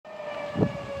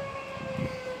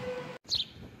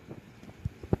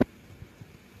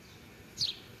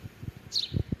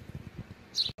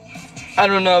I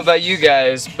don't know about you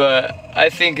guys, but I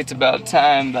think it's about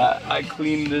time that I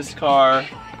clean this car.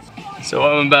 So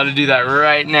I'm about to do that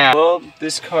right now. Well,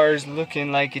 this car is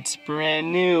looking like it's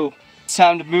brand new. It's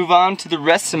time to move on to the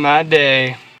rest of my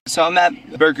day. So I'm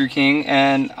at Burger King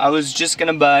and I was just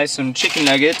gonna buy some chicken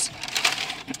nuggets,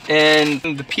 and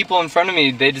the people in front of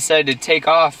me, they decided to take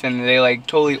off and they like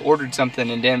totally ordered something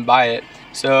and didn't buy it.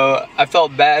 So I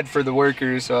felt bad for the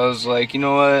workers, so I was like, you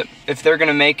know what, if they're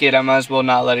gonna make it, I might as well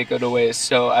not let it go to waste.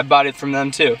 So I bought it from them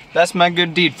too. That's my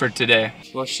good deed for today.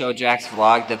 We'll show Jack's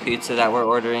vlog the pizza that we're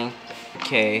ordering.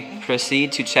 Okay,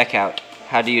 proceed to checkout.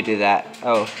 How do you do that?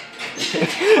 Oh.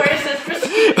 Where is this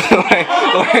proceed?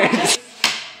 Where is...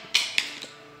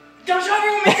 Don't show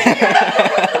everyone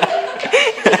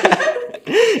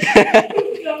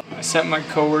I sent my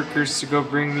coworkers to go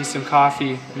bring me some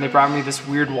coffee, and they brought me this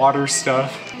weird water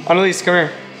stuff. Annalise, come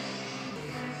here.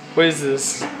 What is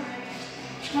this? I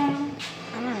don't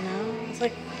know. It's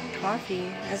like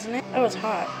coffee, isn't it? Oh, it's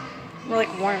hot. Or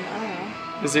like warm. I don't know.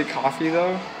 Is it coffee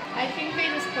though? I think they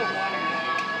just put water in it.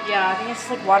 Yeah, I think it's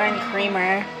like water and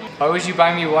creamer. Why would you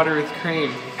buy me water with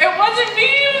cream? It wasn't me,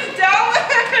 it was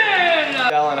Dallin!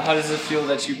 Dallin, how does it feel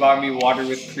that you bought me water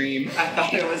with cream? I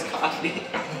thought it was coffee.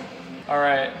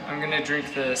 Alright, I'm gonna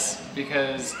drink this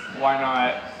because why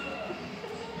not?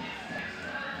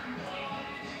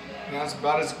 Yeah, it's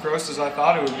about as gross as I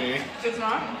thought it would be. It's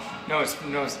not? No, it's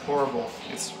horrible.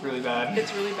 It's really bad.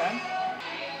 It's really bad.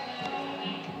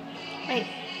 Wait.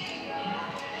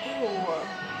 Ew.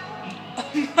 Oh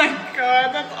my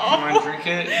god, that's You awful. wanna drink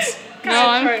it? No,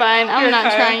 I'm fine. I'm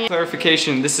not trying it.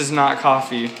 Clarification, this is not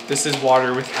coffee. This is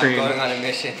water with cream. I'm going on a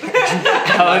mission.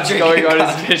 Alex going on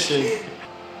his mission.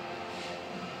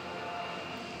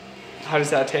 How does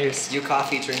that taste? You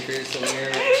coffee drinkers and your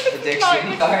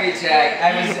addiction. Sorry, Jack.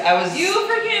 I was. You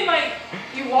freaking like,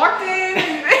 you walked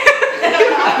in.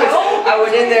 I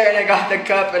went in there and I got the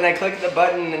cup and I clicked the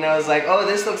button and I was like, oh,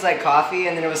 this looks like coffee,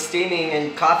 and then it was steaming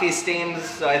and coffee steams,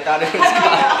 so I thought it was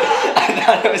coffee. I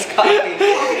thought it was coffee. And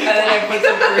then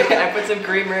I put some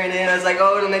creamer in it and I was like,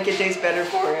 oh, it'll make it taste better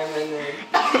for him. And then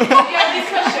Yeah, you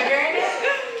put sugar in it?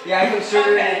 yeah, I put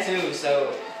sugar in it too,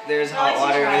 so there's hot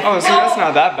water in it. Oh, so that's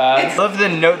not that bad. I love the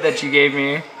note that you gave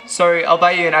me. Sorry, I'll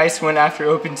buy you an ice one after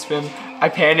open swim. I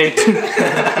panicked.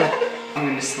 I'm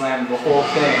gonna slam the whole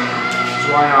thing.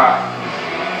 So why not?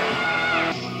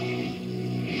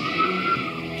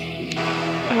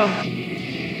 Oh.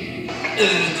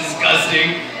 This is disgusting.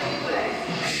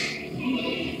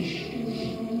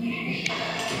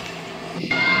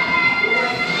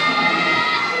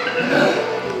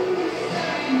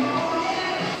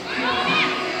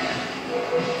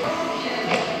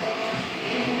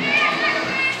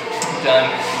 Done.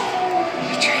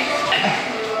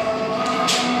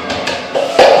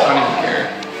 I don't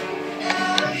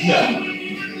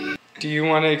even care. Do you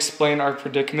want to explain our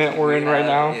predicament we're in right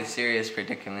now? A serious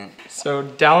predicament. So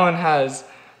Dallin has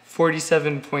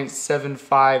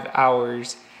 47.75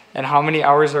 hours. And how many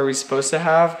hours are we supposed to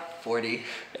have? 40.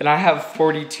 And I have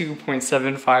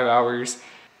 42.75 hours.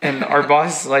 And our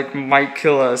boss like might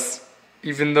kill us,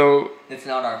 even though, It's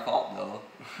not our fault though.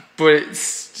 but it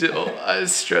still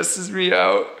stresses me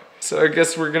out. So I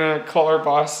guess we're gonna call our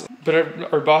boss.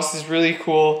 But our boss is really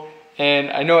cool. And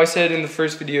I know I said in the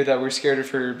first video that we're scared of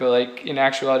her, but like in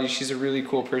actuality, she's a really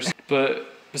cool person. But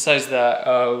besides that,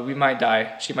 we might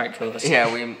die. She might kill us.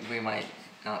 Yeah, we might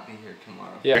not be here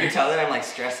tomorrow. Yeah. You can tell that I'm like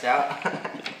stressed out.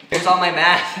 Here's all my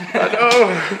math. I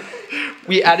know.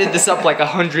 We added this up like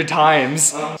 100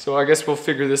 times. So I guess we'll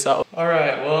figure this out. All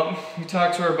right, well, we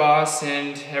talked to our boss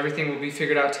and everything will be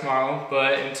figured out tomorrow.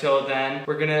 But until then,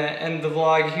 we're gonna end the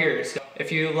vlog here. So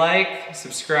if you like,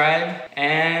 subscribe,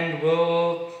 and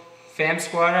we'll fam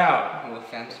squad out. We'll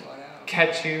fam squad out.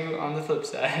 Catch you on the flip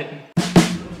side.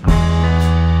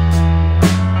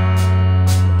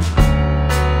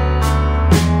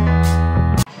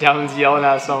 Dallin's yelling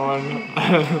at someone.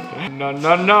 No,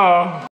 no, no.